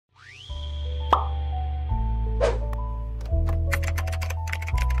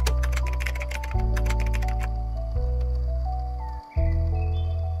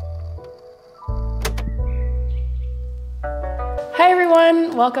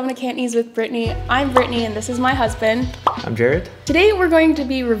everyone, welcome to Cantonese with Brittany. I'm Brittany and this is my husband. I'm Jared. Today we're going to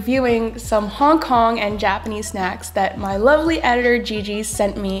be reviewing some Hong Kong and Japanese snacks that my lovely editor Gigi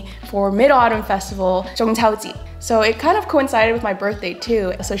sent me for Mid-Autumn Festival, 中秋节. So it kind of coincided with my birthday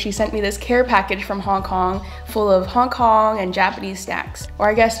too. So she sent me this care package from Hong Kong full of Hong Kong and Japanese snacks, or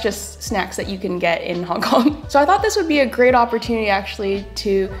I guess just snacks that you can get in Hong Kong. So I thought this would be a great opportunity actually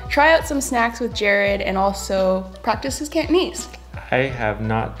to try out some snacks with Jared and also practice his Cantonese. I have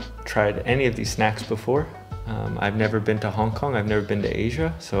not tried any of these snacks before. I've never been to Hong Kong, I've never been to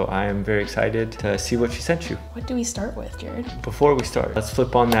Asia, so I am very excited to see what she sent you. What do we start with, Jared? Before we start, let's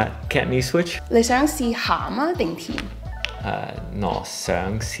flip on that Cantonese switch. 你想試鹹啊定甜？我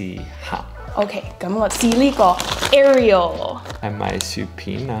想試鹹。OK，咁我試呢個 Ariel。係咪薯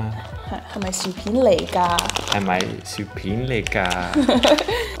片啊？係咪薯片嚟㗎？係咪薯片嚟㗎？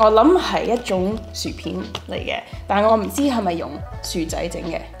我諗係一種薯片嚟嘅，但我唔知係咪用薯仔整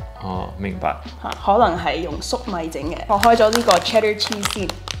嘅。哦，明白。可能係用粟米整嘅。我開咗呢個 cheddar cheese 先。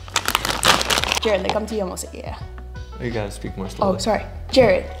Jared， 你今朝有冇食嘢啊 ？You gotta speak more slowly. Oh, sorry.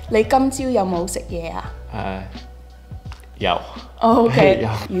 Jared， 你今朝有冇食嘢啊？有。OK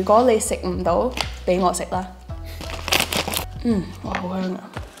如果你食唔到，俾我食啦。哇，好香啊！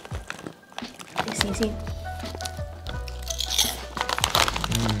你試先。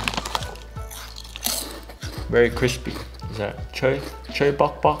Very crispy. Is that cherry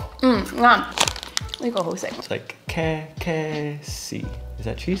bok bok? 啱，呢個好食。It's like KFC. Is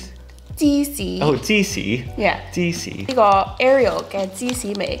that cheese? 芝士。哦，芝士。Yeah. 芝士。呢個 Ariel 嘅芝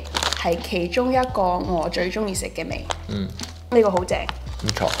士味係其中一個我最中意食嘅味。呢個好正。唔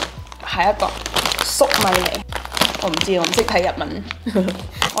錯。係一個粟米味。我唔知，我唔識睇日文，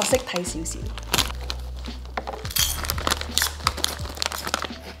我識睇少少。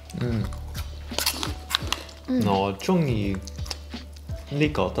我中意呢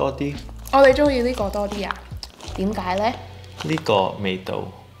個多啲。我哋中意呢個多啲啊？點解咧？呢個味道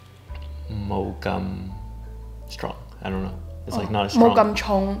冇咁 strong. I don't know. It's like not as strong. 冇咁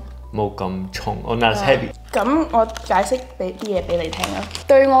重。冇咁重。Oh, not as heavy. 咁我解釋啲嘢俾你聽啦。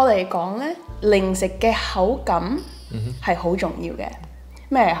對我嚟講咧，零食嘅口感係好重要嘅。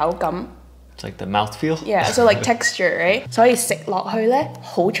咩係口感？ It's like the mouth feel. Yeah, so like texture, right? 所以食落去咧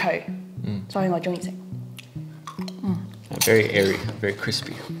好脆。所以我中意食。Very airy, very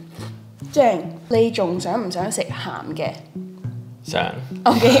crispy. 正，你仲想唔想食鹹嘅？想。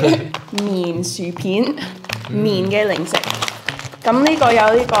OK， 麵薯片，麵嘅零食。咁呢個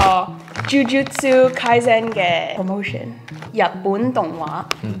有呢個 Jujutsu Kaisen 嘅 promotion， 日本動畫。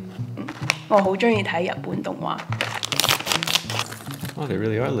我好中意睇日本動畫。Oh, they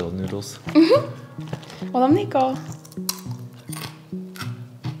really are little noodles. 我諗呢個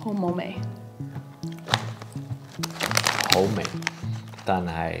好冇味。好味，但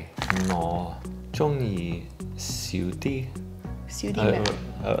係我中意少啲。少啲咩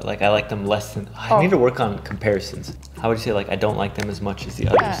？Like I like them less than. I need to work on comparisons. How would you say like I don't like them as much as the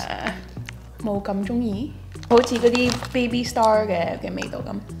others? 冇咁中意，好似嗰啲 Baby Star 嘅味道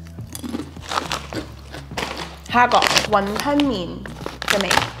咁。下一個雲吞麵嘅味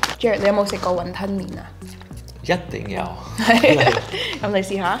 ，Jared 你有冇食過雲吞麵啊？一定有。咁你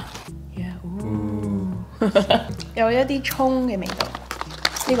試下。有一啲葱嘅味道，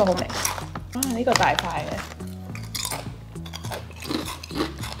呢個好味。呢個大塊嘅。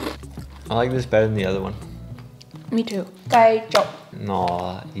I like this better than the other one. Me too。繼續。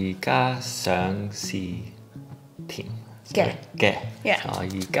我而家想試甜嘅。Yeah。我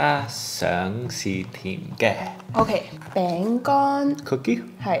而家想試甜嘅。OK， 餅乾。Cookie。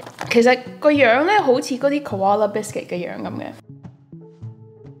係，其實個樣咧好似嗰啲 koala biscuit 嘅樣咁嘅。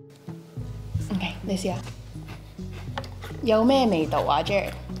OK， 你試下。有咩味道啊 ，Jared？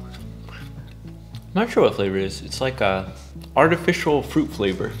 I'm not sure what flavor it is. It's like a artificial fruit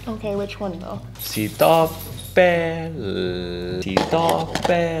flavor. Okay, which one though? 士多啤梨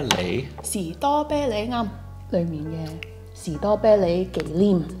啱，裡面嘅士多啤梨忌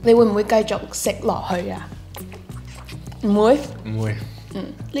廉，你會唔會繼續食落去啊？唔會。唔會。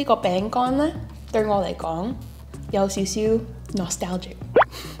呢個餅乾咧對我嚟講有少少 nostalgic。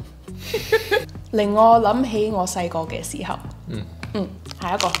令我諗起我細個嘅時候。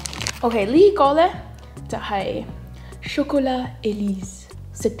下一個。OK， 呢個咧就係 Chocolat Elise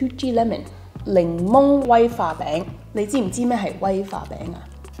Cetucci Lemon 檸檬威化餅。你知唔知咩係威化餅啊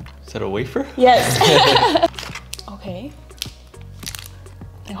Is that a wafer? Yes 。OK，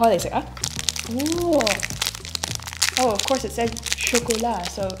 你開嚟食啊。Oh, of course it said chocolat,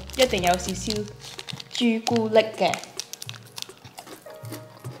 so 一定有少少朱古力嘅。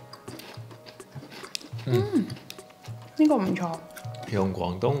呢個唔錯。用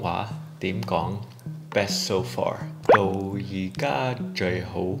廣東話點講 best so far 到而家最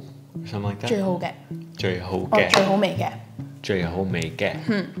好 something like that 最好嘅，最好嘅，最好味嘅。最好味嘅。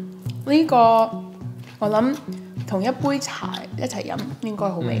呢個我諗同一杯茶一齊飲應該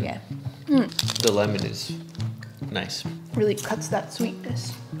好味嘅。The lemon is nice. Really cuts that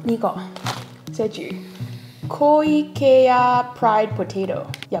sweetness。呢個寫住 Koikea Pride Potato，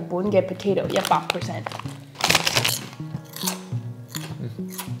 日本嘅 potato 100%。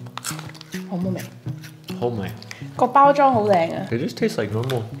好冇味？好味。個包裝好靚啊 They just taste like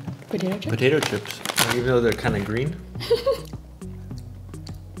normal！potato chip。 potato chips, even though they're kind of green.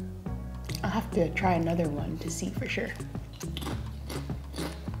 I'll have to try another one to see for sure。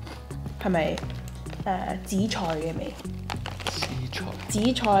係咪紫菜嘅味？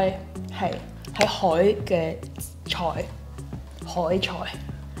紫菜係喺海嘅菜，海菜。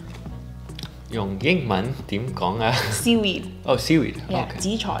用英文點講啊 Seaweed。 Oh, seaweed. Yeah， Okay.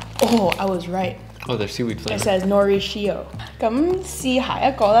 紫菜。Oh, I was right。Oh, they're seaweed It flavor. says Norishio。咁試下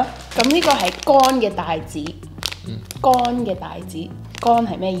一個啦。咁呢個係乾嘅帶子。乾嘅帶子，乾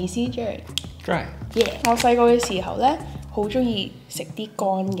係咩意思 Jared？ Dry. Yeah， 我細個嘅時候咧，好中意食啲乾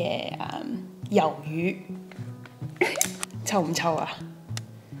嘅魷魚，臭唔臭啊？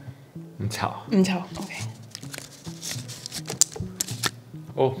唔臭。唔臭，OK。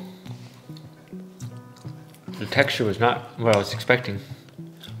Oh. The texture was not what I was expecting.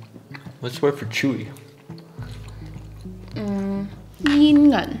 What's the word for chewy? 煙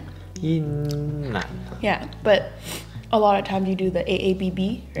韌。煙韌。 Yeah, but a lot of times you do the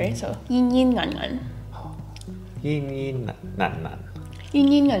AABB, right? So 煙韌韌。煙韌韌。煙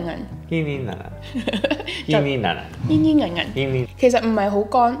韌韌。煙韌韌。煙韌韌。煙韌韌。煙韌。其實唔係好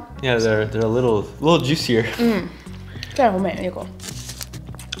乾。Yeah, they're a little juicier. 真係好味呢個。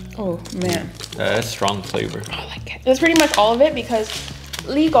Oh man. That's strong flavor. I like it. That's pretty much all of it because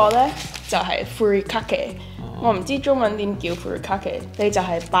呢個咧就係 furikake。我唔知中文點叫 furikake， 你就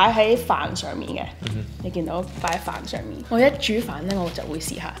係擺喺飯上面嘅。你見到擺喺飯上面。我一煮飯咧，我就會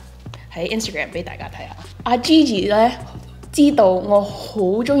試下喺 Instagram 俾大家睇下。阿 Gigi 咧知道我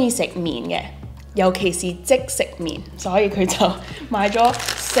好中意食麵嘅，尤其是即食麵，所以佢就買咗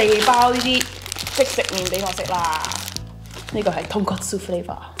4包呢啲即食麵俾我食啦。呢個係 tonkotsu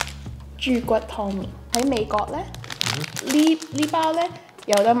flavor 豬骨湯麵。喺美國咧，呢包咧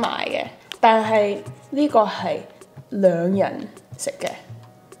有得賣嘅，但係呢個係2人食嘅。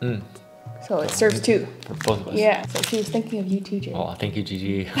So it serves two. For both of us. Yeah. So she was thinking of you too, Jay. Oh, thank you,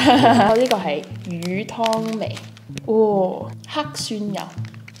 Gigi. 呢個係魚湯味。哦，黑蒜油。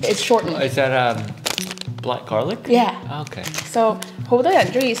It's shortened. Is that black garlic? Yeah. Okay. So 好多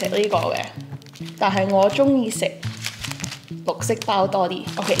人中意食呢個嘅，但係我中意食綠色包多啲。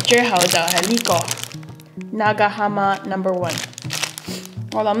OK， 最後就係呢個 Nagahama No.1。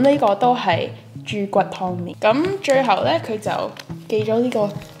我諗呢個都係豬骨湯麵。咁最後咧，佢就寄咗呢個，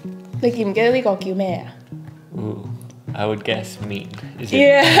你記唔記得呢個叫咩啊 Ooh, I would guess mean. Is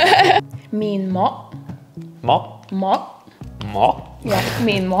it？Yeah， 面膜。mop? 膜。 Mop? Yeah，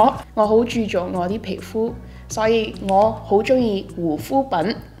 面膜。我好注重我啲皮膚，所以我好中意護膚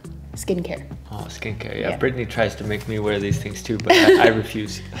品 skincare。Oh, skincare. Yeah, Yeah. Brittany tries to make me wear these things too, but I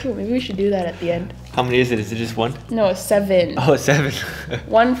refuse. Cool, maybe we should do that at the end. How many is it? Is it just one? No, 7. Oh, 7.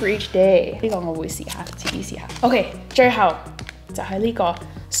 One for each day. 呢個我會試下，遲啲試下。OK， 最後就係呢個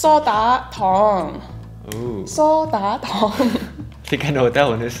梳打糖。 Ooh. 梳打糖。I think I know what that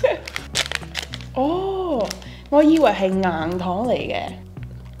one is. 哦，我以為係硬糖嚟嘅。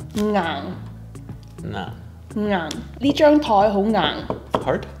硬。 Nah. 硬。呢張台好硬。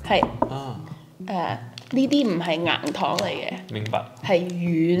 Hard? 係。 Oh. 呢啲唔係硬糖嚟嘅，明白。係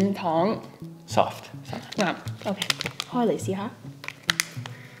軟糖。 Soft. 硬。OK， 開嚟試下。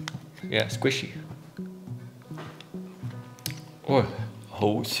 Yeah, squishy. Oh,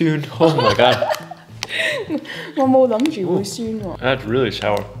 好酸. Oh my god. 我冇諗住會酸喎。 That's really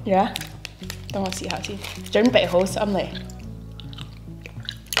sour. Yeah， 等我試下先，準備好心理。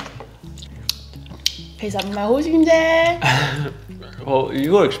其實唔係好酸啫。Well,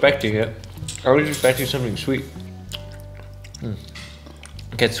 you were expecting it. I was expecting something sweet.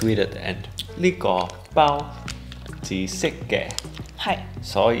 It gets sweet at the end. 呢個包紫色嘅，係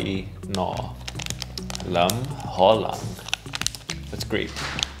所以我諗可能 What's grape?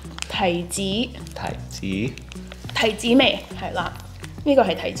 提子。提子味係啦，呢個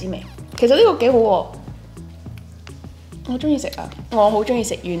係提子味。其實呢個幾好喎，我中意食啊！我好中意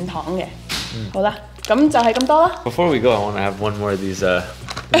食軟糖嘅。好啦，咁就係咁多啦。Before we go, I want to have one more of these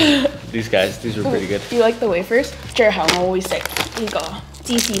these guys. These were pretty good. Do you like the wafers? 最後我會食呢個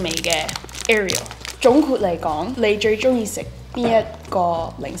芝士味嘅 Ariel。總括嚟講，你最中意食邊一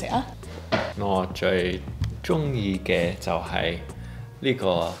個零食啊？我最中意嘅就係呢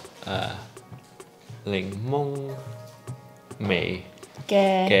個檸檬味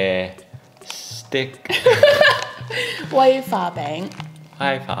嘅 stick 威化餅。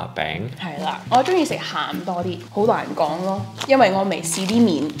威化餅。係啦，我中意食鹹多啲，好難講咯，因為我未試啲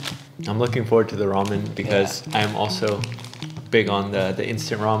麵。I'm looking forward to the ramen because I'm also big on the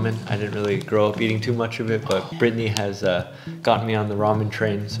instant ramen. I didn't really grow up eating too much of it, but Brittany has gotten me on the ramen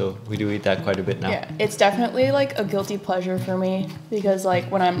train, so we do eat that quite a bit now. Yeah, it's definitely like a guilty pleasure for me because like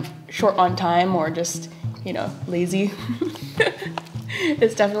when I'm short on time or just, you know, lazy,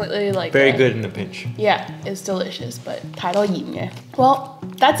 it's definitely like very good in a pinch. Yeah, it's delicious, but 太多鹽嘅. Well,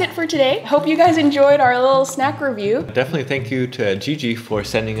 that's it for today. Hope you guys enjoyed our little snack review. Definitely thank you to Gigi for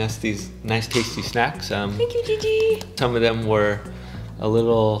sending us these nice tasty snacks. Thank you, Gigi. Some of them were a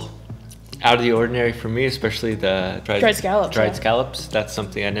little out of the ordinary for me, especially the dried scallops. Dried scallops. That's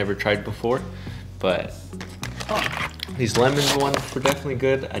something I never tried before, but these lemon ones were definitely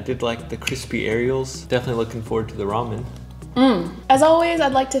good. I did like the crispy Ariels. Definitely looking forward to the ramen. As always,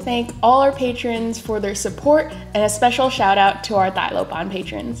 I'd like to thank all our patrons for their support and a special shout out to our Dailoban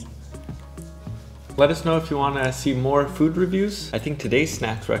patrons. Let us know if you want to see more food reviews. I think today's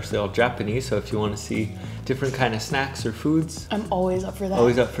snacks were actually all Japanese, so if you want to see different kind of snacks or foods, I'm always up for that.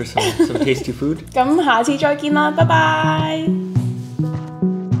 Always up for some tasty food. 咁下次再見啦，拜拜。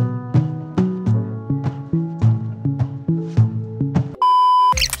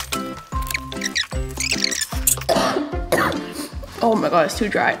Oh my god, it's too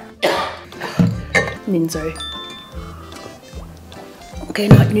dry. 亂水. Okay,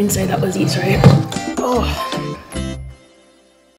 not 亂水, that was 熱水. Oh.